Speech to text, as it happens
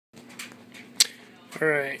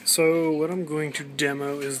Alright, so what I'm going to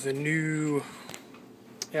demo is the new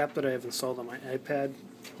app that I have installed on my iPad,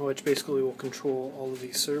 which basically will control all of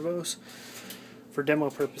these servos. For demo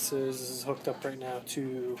purposes, this is hooked up right now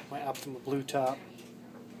to my Optima Blue Top.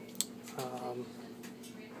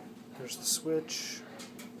 There's the switch,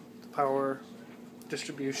 the power,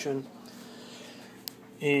 distribution,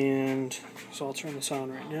 and so I'll turn this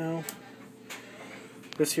on right now.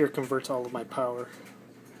 This here converts all of my power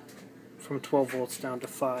from 12 volts down to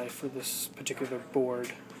 5 for this particular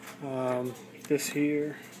board. This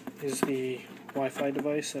here is the Wi-Fi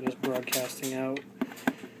device that is broadcasting out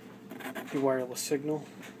the wireless signal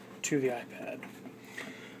to the iPad.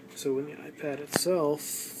 So in the iPad itself,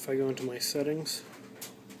 if I go into my settings,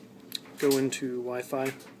 go into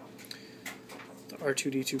Wi-Fi, the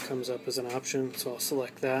R2D2 comes up as an option, so I'll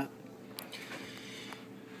select that.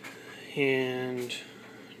 And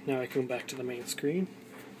now I can go back to the main screen.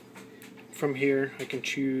 From here, I can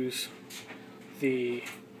choose the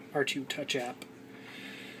R2 Touch app.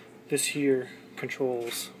 This here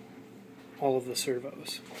controls all of the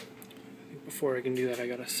servos. Before I can do that, I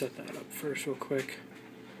gotta set that up first real quick.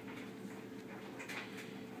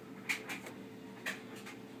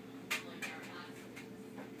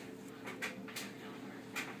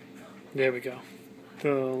 There we go.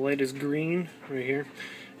 The light is green right here.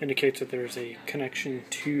 Indicates that there's a connection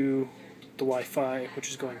to the Wi-Fi, which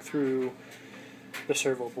is going through the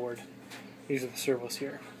servo board. These are the servos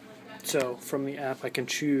here. So from the app I can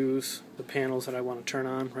choose the panels that I want to turn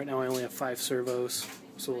on. Right now I only have 5 servos,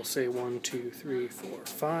 so we'll say 1, 2, 3, 4,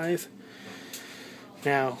 5.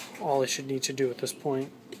 Now all I should need to do at this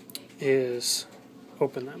point is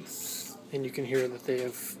open them. And you can hear that they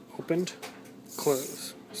have opened,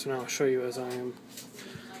 close. So now I'll show you as I am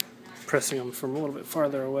pressing them from a little bit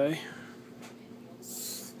farther away.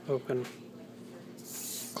 Open,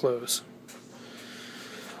 close.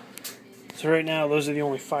 So right now those are the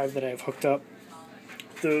only 5 that I have hooked up.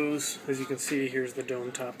 Those, as you can see, here's the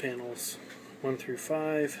dome top panels 1 through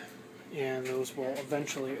 5, and those will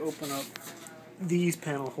eventually open up these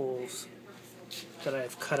panel holes that I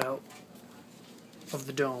have cut out of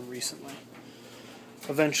the dome recently.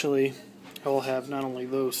 Eventually I will have not only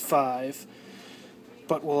those 5,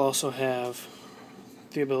 but we'll also have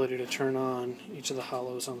the ability to turn on each of the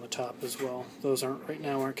hollows on the top as well. Those right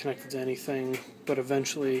now aren't connected to anything, but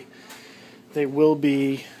eventually they will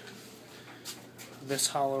be. This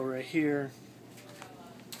hollow right here,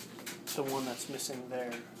 the one that's missing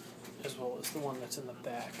there, as well as the one that's in the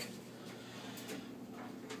back.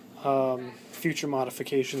 Future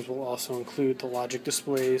modifications will also include the logic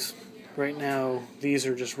displays. Right now these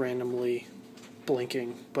are just randomly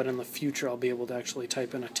blinking, but in the future I'll be able to actually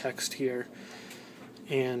type in a text here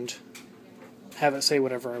and have it say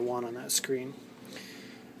whatever I want on that screen.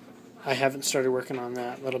 I haven't started working on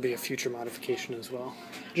that. That'll be a future modification as well.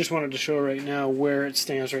 Just wanted to show right now where it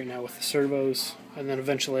stands right now with the servos, and then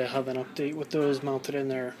eventually I'll have an update with those mounted in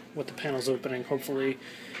there with the panels opening, hopefully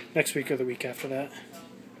next week or the week after that.